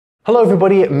Hello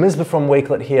everybody, Misbah from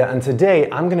Wakelet here, and today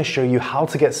I'm going to show you how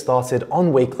to get started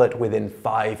on Wakelet within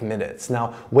 5 minutes.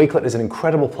 Now, Wakelet is an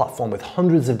incredible platform with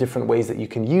hundreds of different ways that you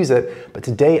can use it, but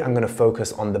today I'm going to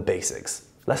focus on the basics.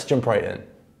 Let's jump right in.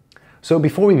 So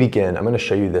before we begin, I'm going to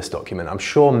show you this document. I'm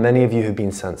sure many of you have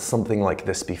been sent something like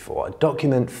this before, a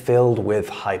document filled with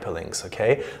hyperlinks,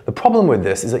 okay? The problem with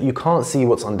this is that you can't see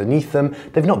what's underneath them,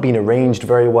 they've not been arranged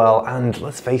very well, and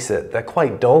let's face it, they're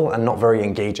quite dull and not very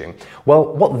engaging.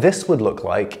 Well, what this would look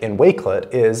like in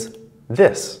Wakelet is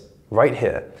this, right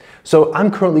here. So I'm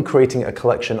currently creating a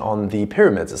collection on the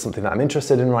pyramids. It's something that I'm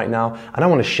interested in right now, and I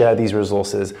want to share these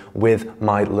resources with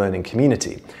my learning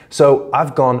community. So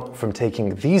I've gone from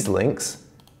taking these links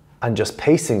and just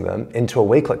pasting them into a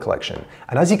Wakelet collection.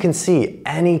 And as you can see,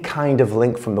 any kind of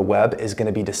link from the web is going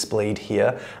to be displayed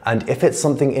here. And if it's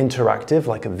something interactive,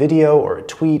 like a video or a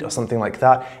tweet or something like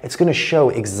that, it's going to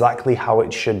show exactly how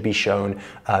it should be shown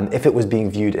if it was being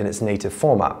viewed in its native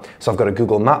format. So I've got a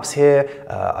Google Maps here,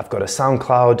 I've got a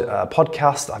SoundCloud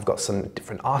podcast, I've got some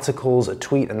different articles, a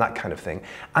tweet, and that kind of thing.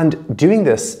 And doing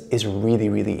this is really,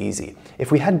 really easy.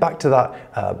 If we head back to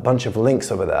that bunch of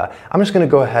links over there, I'm just going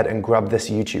to go ahead and grab this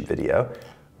YouTube video,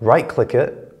 right-click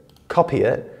it, copy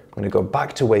it. I'm going to go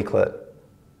back to Wakelet,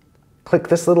 click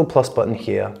this little plus button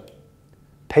here,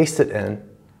 paste it in,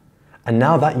 and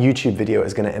now that YouTube video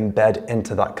is going to embed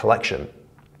into that collection.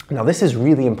 Now this is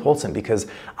really important because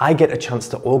I get a chance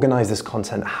to organize this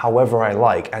content however I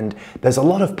like, and there's a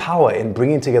lot of power in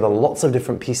bringing together lots of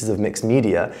different pieces of mixed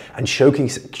media and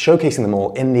showcasing them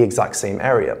all in the exact same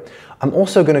area. I'm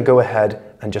also going to go ahead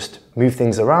and just move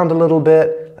things around a little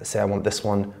bit. Let's say I want this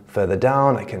one further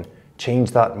down. I can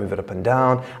change that, move it up and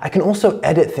down. I can also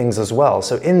edit things as well.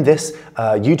 So in this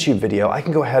YouTube video, I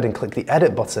can go ahead and click the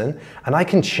edit button, and I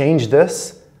can change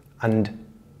this and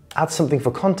add something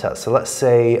for context. So let's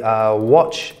say,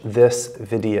 watch this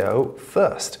video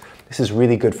first. This is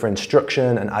really good for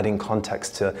instruction and adding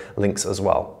context to links as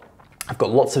well. I've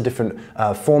got lots of different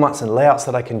formats and layouts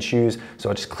that I can choose. So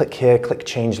I just click here, click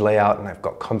change layout, and I've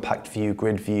got compact view,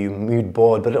 grid view, mood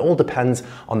board, but it all depends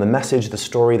on the message, the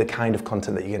story, the kind of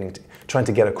content that you're trying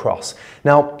to get across.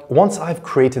 Now, once I've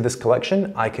created this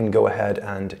collection, I can go ahead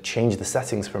and change the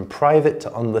settings from private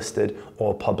to unlisted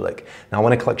or public. Now,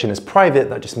 when a collection is private,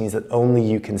 that just means that only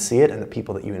you can see it and the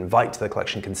people that you invite to the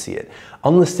collection can see it.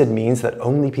 Unlisted means that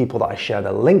only people that I share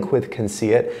the link with can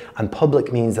see it, and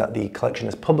public means that the collection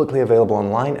is publicly available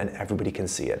online and everybody can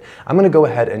see it. I'm going to go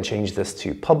ahead and change this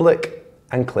to public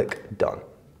and click done.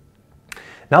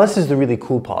 Now this is the really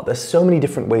cool part. There's so many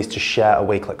different ways to share a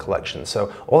Wakelet collection.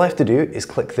 So all I have to do is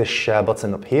click this share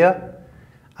button up here,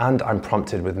 and I'm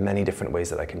prompted with many different ways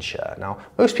that I can share. Now,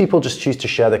 most people just choose to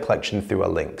share the collection through a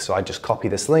link. So I just copy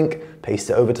this link, paste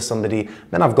it over to somebody,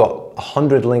 then I've got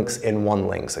 100 links in one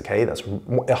link, okay? That's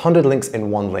 100 links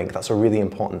in one link. That's a really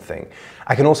important thing.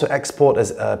 I can also export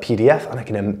as a PDF, and I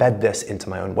can embed this into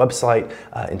my own website,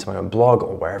 into my own blog,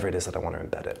 or wherever it is that I want to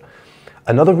embed it.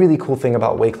 Another really cool thing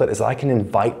about Wakelet is that I can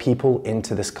invite people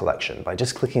into this collection. By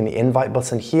just clicking the invite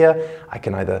button here, I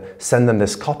can either send them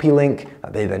this copy link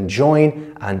that they then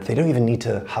join, and they don't even need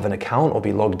to have an account or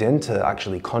be logged in to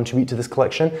actually contribute to this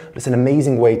collection. But it's an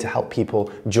amazing way to help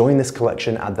people join this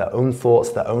collection, add their own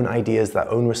thoughts, their own ideas, their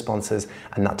own responses,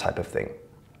 and that type of thing.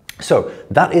 So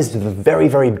that is the very,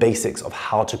 very basics of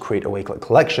how to create a Wakelet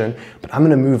collection, but I'm going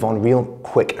to move on real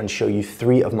quick and show you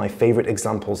 3 of my favorite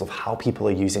examples of how people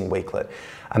are using Wakelet.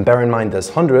 And bear in mind there's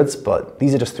hundreds, but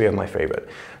these are just 3 of my favorite.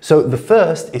 So the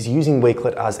first is using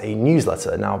Wakelet as a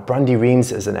newsletter. Now, Brandy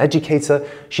Reams is an educator.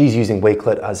 She's using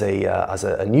Wakelet as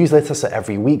a newsletter. So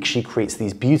every week she creates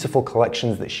these beautiful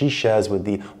collections that she shares with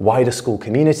the wider school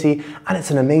community. And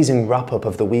it's an amazing wrap up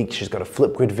of the week. She's got a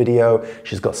Flipgrid video.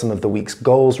 She's got some of the week's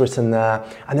goals written there.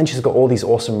 And then she's got all these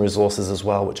awesome resources as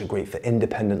well, which are great for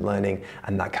independent learning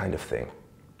and that kind of thing.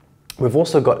 We've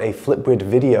also got a Flipgrid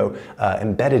video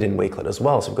embedded in Wakelet as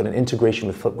well. So we've got an integration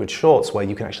with Flipgrid Shorts where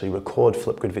you can actually record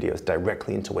Flipgrid videos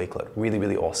directly into Wakelet. Really,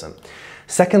 really awesome.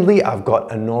 Secondly, I've got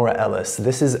Honora Ellis.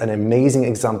 This is an amazing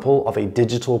example of a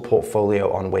digital portfolio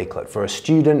on Wakelet for a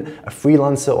student, a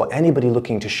freelancer, or anybody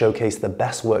looking to showcase the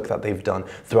best work that they've done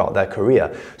throughout their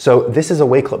career. So this is a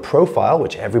Wakelet profile,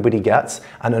 which everybody gets,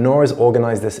 and Honora's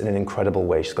organized this in an incredible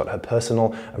way. She's got her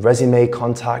personal resume,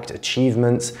 contact,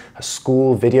 achievements, her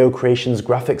school, video creations,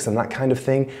 graphics, and that kind of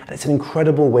thing. And it's an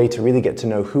incredible way to really get to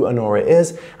know who Honora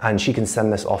is, and she can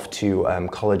send this off to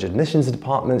college admissions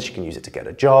departments. She can use it to get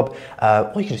a job,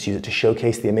 or you can just use it to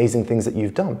showcase the amazing things that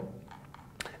you've done.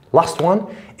 Last one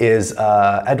is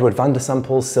Edward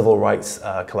Vandersample's Civil Rights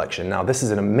Collection. Now, this is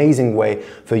an amazing way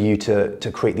for you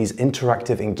to create these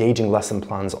interactive, engaging lesson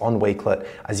plans on Wakelet.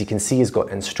 As you can see, it's got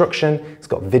instruction, it's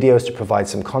got videos to provide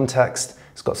some context,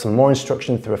 it's got some more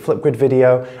instruction through a Flipgrid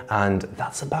video, and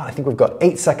that's about, I think we've got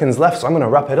 8 seconds left, so I'm gonna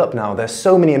wrap it up now. There's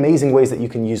so many amazing ways that you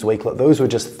can use Wakelet. Those were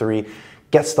just 3.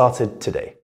 Get started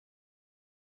today.